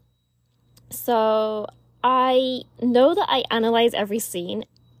Crow. So I know that I analyze every scene,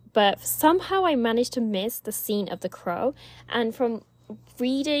 but somehow I managed to miss the scene of The Crow. And from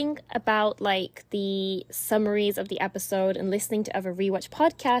reading about like the summaries of the episode and listening to other rewatch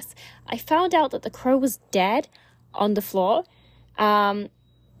podcasts, I found out that the crow was dead on the floor,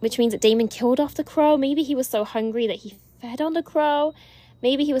 which means that Damon killed off the crow. Maybe he was so hungry that he fed on the crow.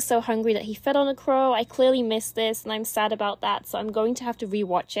 I clearly missed this, and I'm sad about that, so I'm going to have to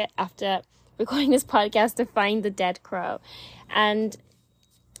rewatch it after recording this podcast to find the dead crow. And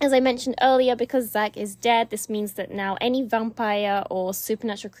as I mentioned earlier, because Zach is dead, this means that now any vampire or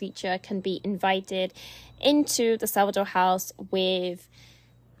supernatural creature can be invited into the Salvador house with,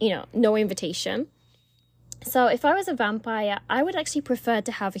 no invitation. So if I was a vampire, I would actually prefer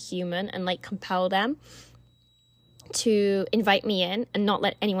to have a human and like compel them to invite me in and not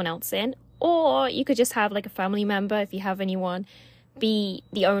let anyone else in. Or you could just have like a family member, if you have anyone, be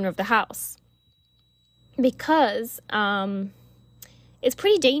the owner of the house. Because it's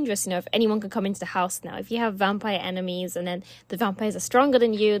pretty dangerous, if anyone can come into the house now. If you have vampire enemies and then the vampires are stronger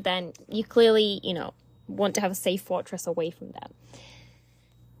than you, then you clearly, want to have a safe fortress away from them.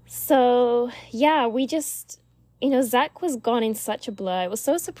 So, yeah, we just, Zach was gone in such a blur. It was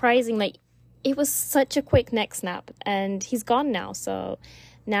so surprising, like, it was such a quick neck snap, and he's gone now. So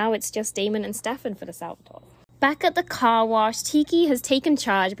now it's just Damon and Stefan for the Salvador. Back at the car wash, Tiki has taken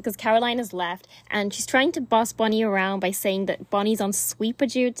charge because Caroline has left, and she's trying to boss Bonnie around by saying that Bonnie's on sweeper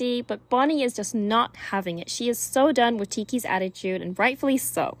duty, but Bonnie is just not having it. She is so done with Tiki's attitude, and rightfully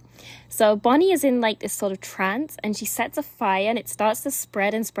so. So Bonnie is in like this sort of trance, and she sets a fire, and it starts to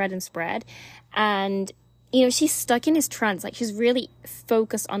spread and spread and spread, and she's stuck in his trance, like she's really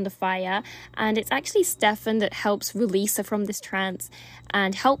focused on the fire, and it's actually Stefan that helps release her from this trance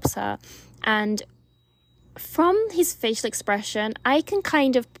and helps her. And from his facial expression, I can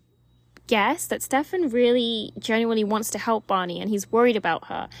kind of guess that Stefan really genuinely wants to help Bonnie, and he's worried about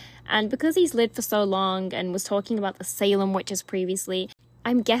her. And because he's lived for so long and was talking about the Salem witches previously,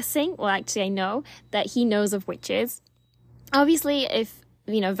 I'm guessing, well actually I know, that he knows of witches. Obviously, if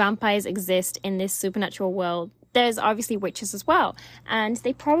vampires exist in this supernatural world, there's obviously witches as well, and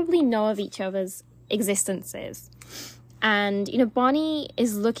they probably know of each other's existences. And Bonnie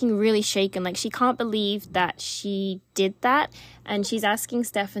is looking really shaken, like she can't believe that she did that, and she's asking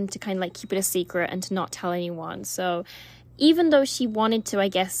Stefan to kind of like keep it a secret and to not tell anyone. So even though she wanted to, I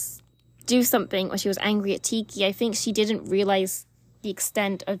guess, do something, or she was angry at Tiki, I think she didn't realize the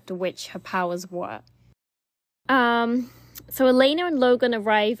extent of to which her powers were. So Elena and Logan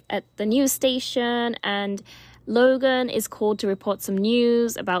arrive at the news station, and Logan is called to report some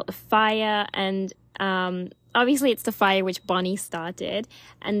news about the fire, and obviously it's the fire which Bonnie started.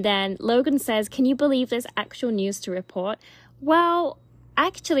 And then Logan says, "Can you believe there's actual news to report?" Well,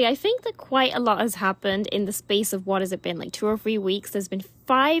 actually, I think that quite a lot has happened in the space of, what has it been, like 2 or 3 weeks? There's been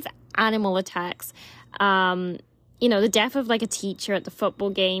 5 animal attacks the death of like a teacher at the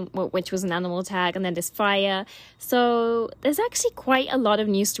football game, which was an animal tag, and then this fire. So there's actually quite a lot of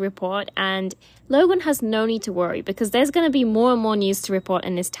news to report, and Logan has no need to worry because there's going to be more and more news to report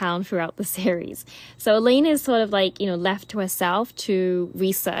in this town throughout the series. So Elena is sort of like, left to herself to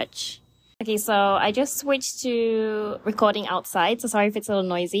research. Okay, so I just switched to recording outside, so sorry if it's a little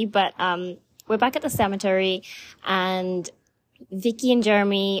noisy, but we're back at the cemetery, and Vicky and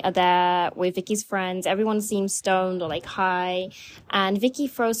Jeremy are there with Vicky's friends. Everyone seems stoned or like high. And Vicky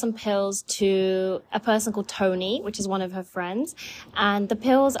throws some pills to a person called Tony, which is one of her friends. And the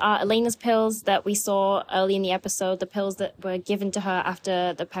pills are Elena's pills that we saw early in the episode, the pills that were given to her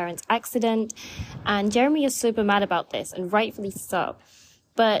after the parents' accident. And Jeremy is super mad about this, and rightfully so.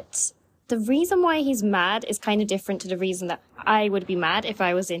 But the reason why he's mad is kind of different to the reason that I would be mad if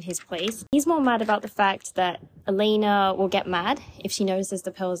I was in his place. He's more mad about the fact that Elena will get mad if she notices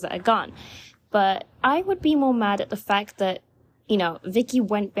the pills that are gone. But I would be more mad at the fact that, Vicky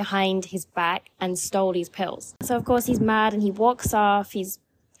went behind his back and stole these pills. So of course he's mad and he walks off. He's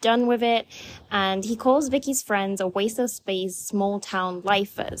done with it. And he calls Vicky's friends a waste of space, small town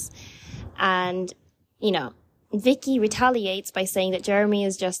lifers. And, Vicky retaliates by saying that Jeremy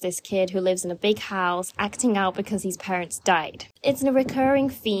is just this kid who lives in a big house, acting out because his parents died. It's a recurring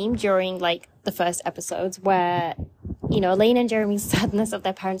theme during, the first episodes where, Elena and Jeremy's sadness of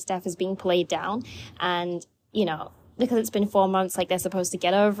their parents' death is being played down. And, because it's been 4 months, they're supposed to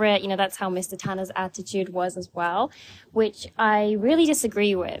get over it. That's how Mr. Tanner's attitude was as well, which I really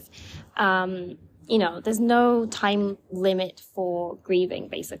disagree with. There's no time limit for grieving,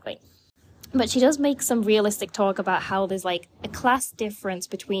 basically. But she does make some realistic talk about how there's a class difference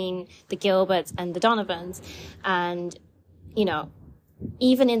between the Gilberts and the Donovans. And,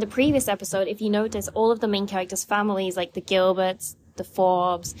 even in the previous episode, if you notice, all of the main characters' families, like the Gilberts, the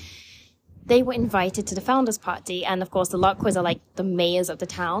Forbes, they were invited to the founders party. And of course, the Lockwoods are the mayors of the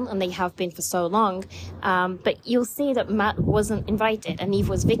town, and they have been for so long. But you'll see that Matt wasn't invited, and neither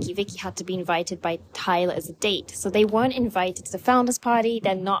was Vicky. Vicky had to be invited by Tyler as a date. So they weren't invited to the founders party.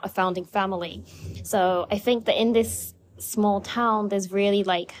 They're not a founding family. So I think that in this small town, there's really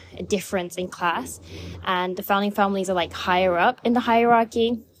a difference in class, and the founding families are higher up in the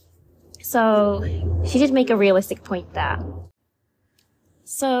hierarchy. So she did make a realistic point there.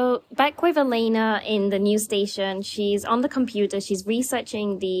 So back with Elena in the news station, she's on the computer, she's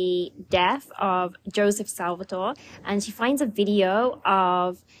researching the death of Joseph Salvatore, and she finds a video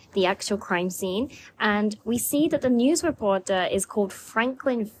of the actual crime scene, and we see that the news reporter is called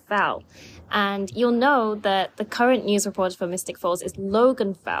Franklin Fell. And you'll know that the current news reporter for Mystic Falls is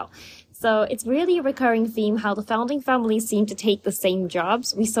Logan Fell. So it's really a recurring theme how the founding families seem to take the same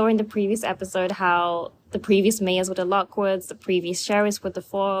jobs. We saw in the previous episode how the previous mayors were the Lockwoods, the previous sheriffs were the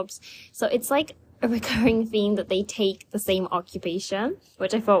Forbes. So it's a recurring theme that they take the same occupation,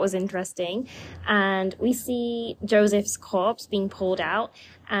 which I thought was interesting. And we see Joseph's corpse being pulled out,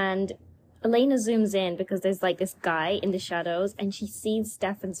 and Elena zooms in because there's this guy in the shadows, and she sees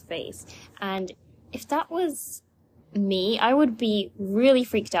Stefan's face. And if that was me, I would be really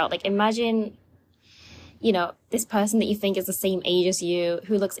freaked out. Imagine, this person that you think is the same age as you,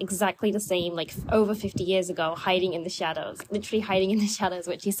 who looks exactly the same, over 50 years ago, hiding in the shadows, literally hiding in the shadows,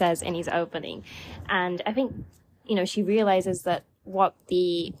 which he says in his opening. And I think, she realizes that what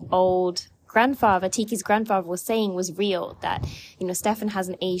the old grandfather, Tiki's grandfather, was saying was real, that, Stefan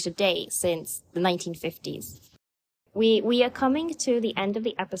hasn't aged a day since the 1950s. We are coming to the end of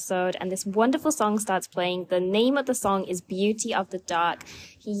the episode, and this wonderful song starts playing. The name of the song is Beauty of the Dark.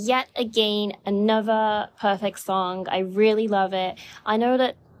 Yet again, another perfect song. I really love it. I know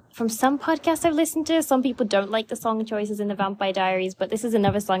that from some podcasts I've listened to, some people don't like the song choices in the Vampire Diaries, but this is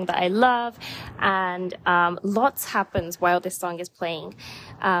another song that I love, and lots happens while this song is playing.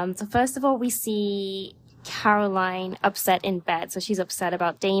 So first of all, we see Caroline upset in bed. So she's upset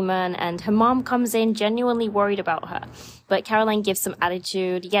about Damon, and her mom comes in genuinely worried about her. But Caroline gives some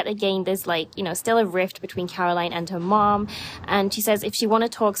attitude. Yet again, there's still a rift between Caroline and her mom. And she says if she want to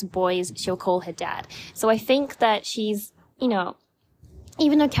talk to boys, she'll call her dad. So I think that she's,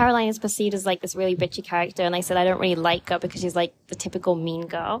 even though Caroline is perceived as this really bitchy character, and I said I don't really like her because she's the typical mean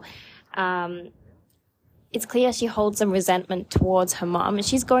girl, it's clear she holds some resentment towards her mom, and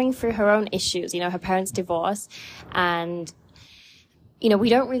she's going through her own issues, her parents' divorce, and, we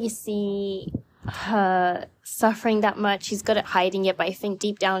don't really see her suffering that much. She's good at hiding it, but I think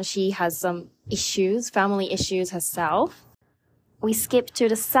deep down she has some issues, family issues herself. we skip to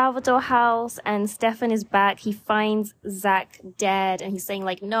the Salvador house, and Stefan is back. He finds Zach dead, and he's saying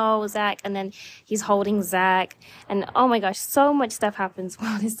like, no, Zach, and then he's holding Zach, and oh my gosh, so much stuff happens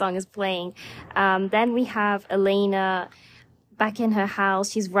while this song is playing. Then we have Elena back in her house.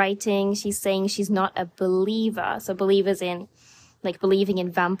 She's writing, she's saying she's not a believer, so believers in like believing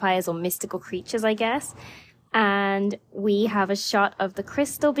in vampires or mystical creatures, I guess. And we have a shot of the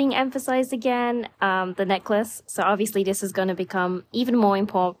crystal being emphasized again, the necklace. So obviously this is going to become even more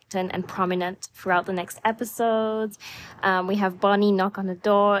important and prominent throughout the next episodes. We have Bonnie knock on the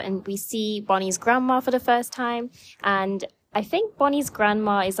door, and we see Bonnie's grandma for the first time. And I think Bonnie's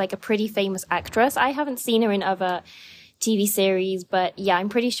grandma is like a pretty famous actress. I haven't seen her in other TV series, but yeah, I'm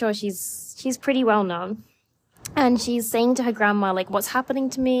pretty sure she's pretty well known. And she's saying to her grandma, like, what's happening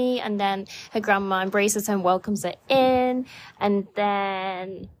to me? And then her grandma embraces her and welcomes her in. And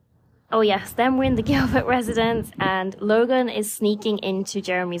then, oh yes, then we're in the Gilbert residence, and Logan is sneaking into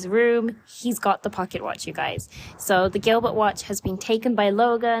Jeremy's room. He's got the pocket watch, you guys. So the Gilbert watch has been taken by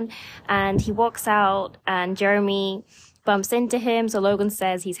Logan, and he walks out, and Jeremy bumps into him. So Logan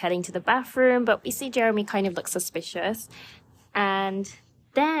says he's heading to the bathroom, but we see Jeremy kind of look suspicious. And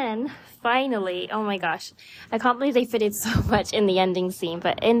then, finally, oh my gosh, I can't believe they fitted so much in the ending scene.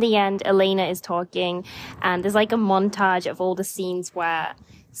 But in the end, Elena is talking, and there's like a montage of all the scenes where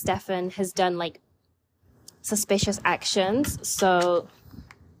Stefan has done like suspicious actions. So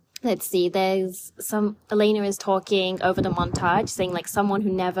let's see, there's Elena is talking over the montage, saying like someone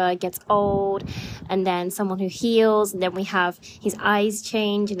who never gets old, and then someone who heals, and then we have his eyes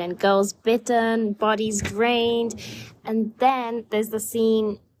change, and then girls bitten, bodies drained. And then there's the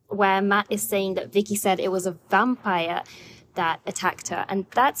scene where Matt is saying that Vicky said it was a vampire that attacked her. And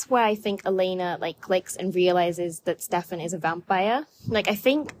that's where I think Elena like clicks and realizes that Stefan is a vampire. Like, I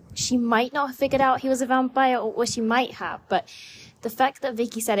think she might not have figured out he was a vampire, or she might have, but the fact that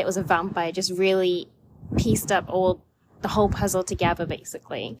Vicky said it was a vampire just really pieced up the whole puzzle together,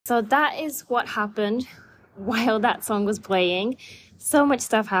 basically. So that is what happened while that song was playing. So much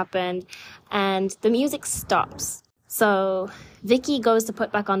stuff happened, and the music stops. So Vicky goes to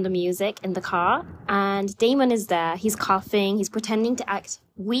put back on the music in the car, and Damon is there. He's coughing. He's pretending to act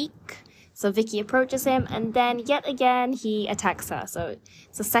weak. So Vicky approaches him, and then yet again, he attacks her. So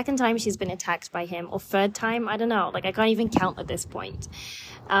it's the second time she's been attacked by him, or third time, I don't know. Like, I can't even count at this point.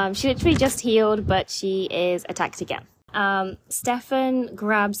 She literally just healed, but she is attacked again. Stefan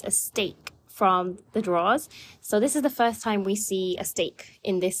grabs a stake from the drawers. So this is the first time we see a stake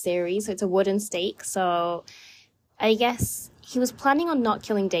in this series. So it's a wooden stake. So I guess he was planning on not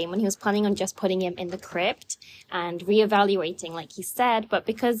killing Damon. He was planning on just putting him in the crypt and reevaluating, like he said. But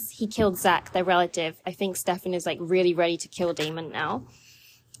because he killed Zach, their relative, I think Stefan is like really ready to kill Damon now.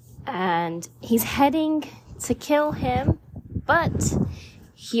 And he's heading to kill him, but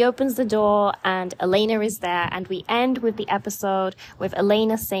he opens the door and Elena is there. And we end with the episode with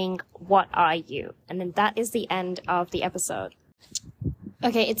Elena saying, "What are you?" And then that is the end of the episode.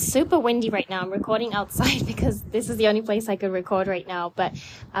 Okay, it's super windy right now. I'm recording outside because this is the only place I could record right now. But,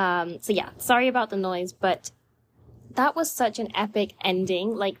 so yeah, sorry about the noise, but that was such an epic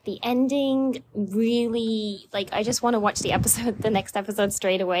ending. Like, the ending really, like, I just want to watch the next episode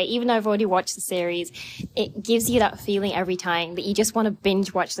straight away. Even though I've already watched the series, it gives you that feeling every time that you just want to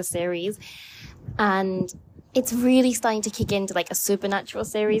binge watch the series. And it's really starting to kick into like a supernatural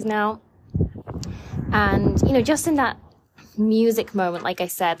series now. And, you know, just in that music moment, like I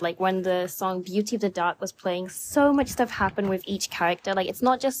said, like when the song Beauty of the Dark was playing, so much stuff happened with each character. Like, it's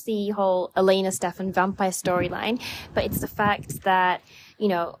not just the whole Elena Stefan vampire storyline, but it's the fact that, you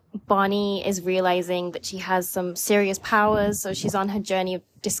know, Bonnie is realizing that she has some serious powers, so she's on her journey of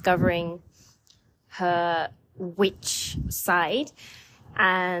discovering her witch side.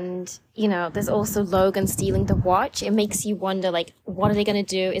 And, you know, there's also Logan stealing the watch. It makes you wonder, like, what are they going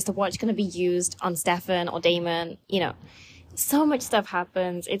to do? Is the watch going to be used on Stefan or Damon? You know, so much stuff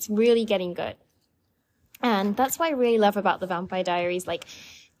happens. It's really getting good. And that's what I really love about the Vampire Diaries. Like,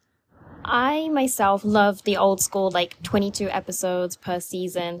 I myself love the old school, like 22 episodes per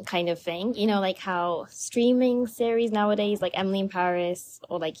season kind of thing. You know, like how streaming series nowadays, like Emily in Paris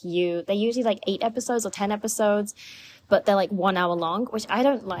or like You, they're usually like 8 episodes or 10 episodes, but they're like 1 hour long, which I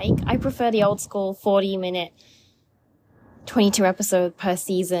don't like. I prefer the old school 40-minute, 22 episode per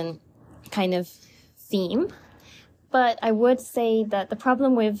season kind of theme. But I would say that the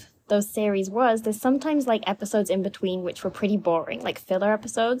problem with those series was there's sometimes like episodes in between which were pretty boring, like filler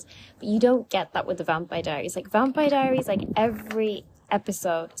episodes, but you don't get that with the Vampire Diaries. Like Vampire Diaries, like every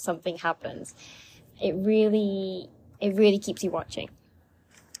episode something happens. It really keeps you watching.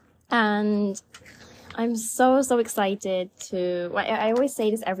 And I'm so excited to, I always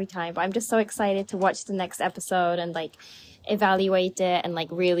say this every time, but I'm just so excited to watch the next episode and like evaluate it and like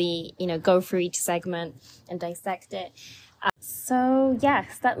really, go through each segment and dissect it. So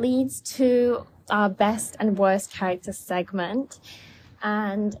yes, that leads to our best and worst character segment.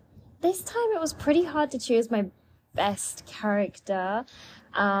 And this time it was pretty hard to choose my best character.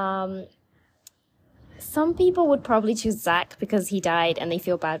 Some people would probably choose Zach because he died and they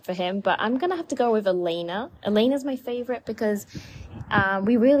feel bad for him, but I'm gonna have to go with Elena. Elena's my favorite because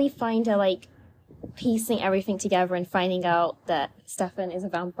we really find her like piecing everything together and finding out that Stefan is a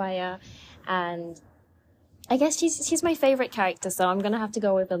vampire, and I guess she's my favorite character, so I'm gonna have to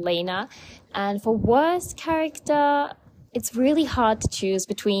go with Elena. And for worst character, it's really hard to choose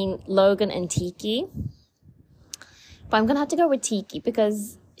between Logan and Tiki, but I'm gonna have to go with Tiki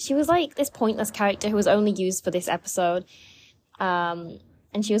because she was like this pointless character who was only used for this episode. And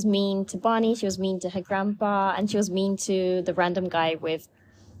she was mean to Bonnie, she was mean to her grandpa, and she was mean to the random guy with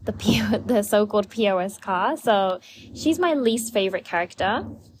the so-called POS car. So she's my least favorite character.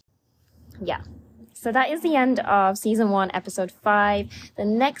 Yeah. So that is the end of season 1, episode 5. The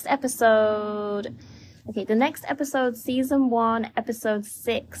next episode, season 1, episode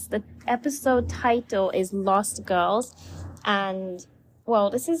 6. The episode title is Lost Girls. And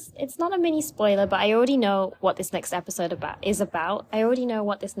well, it's not a mini spoiler, but I already know what this next episode is about.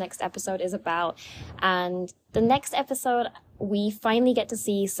 And the next episode, we finally get to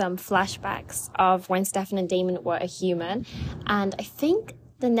see some flashbacks of when Stefan and Damon were a human. And I think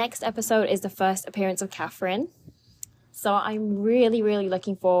the next episode is the first appearance of Catherine. So I'm really, really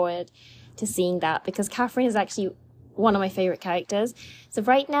looking forward to seeing that because Catherine is actually one of my favorite characters. So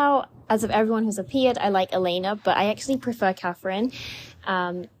right now, as of everyone who's appeared, I like Elena, but I actually prefer Catherine.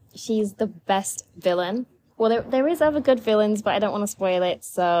 She's the best villain. Well, there is other good villains, but I don't want to spoil it.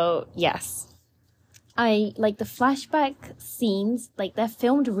 So yes, I like the flashback scenes. Like they're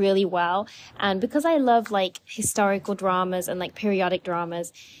filmed really well, and because I love like historical dramas and like periodic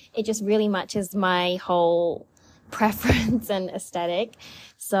dramas, it just really matches my whole preference and aesthetic.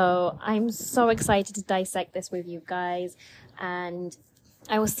 So I'm so excited to dissect this with you guys, and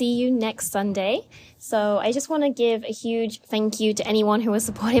I will see you next Sunday. So I just want to give a huge thank you to anyone who has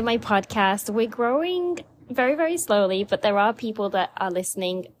supported my podcast. We're growing very, very slowly, but there are people that are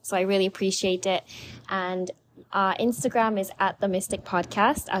listening, so I really appreciate it. And our Instagram is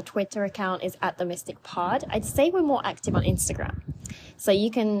 @TheMysticPodcast. Our Twitter account is @TheMysticPod. I'd say we're more active on Instagram. So you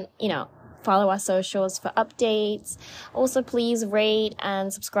can, follow our socials for updates. Also, please rate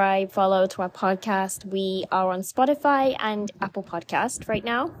and subscribe, follow to our podcast. We are on Spotify and Apple Podcast right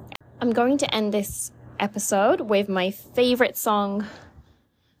now. I'm going to end this episode with my favorite song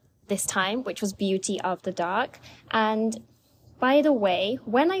this time, which was Beauty of the Dark. And by the way,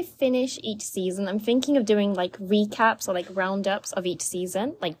 when I finish each season, I'm thinking of doing like recaps or like roundups of each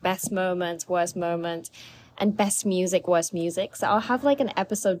season, like best moments, worst moments, and best music, worst music. So I'll have like an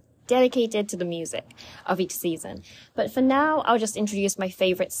episode dedicated to the music of each season. But for now, I'll just introduce my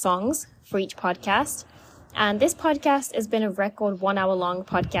favorite songs for each podcast. And this podcast has been a record 1 hour long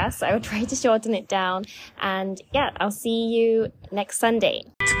podcast, so I will try to shorten it down. And yeah, I'll see you next Sunday.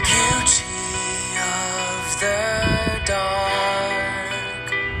 The beauty of the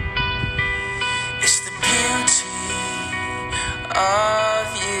dark is the beauty of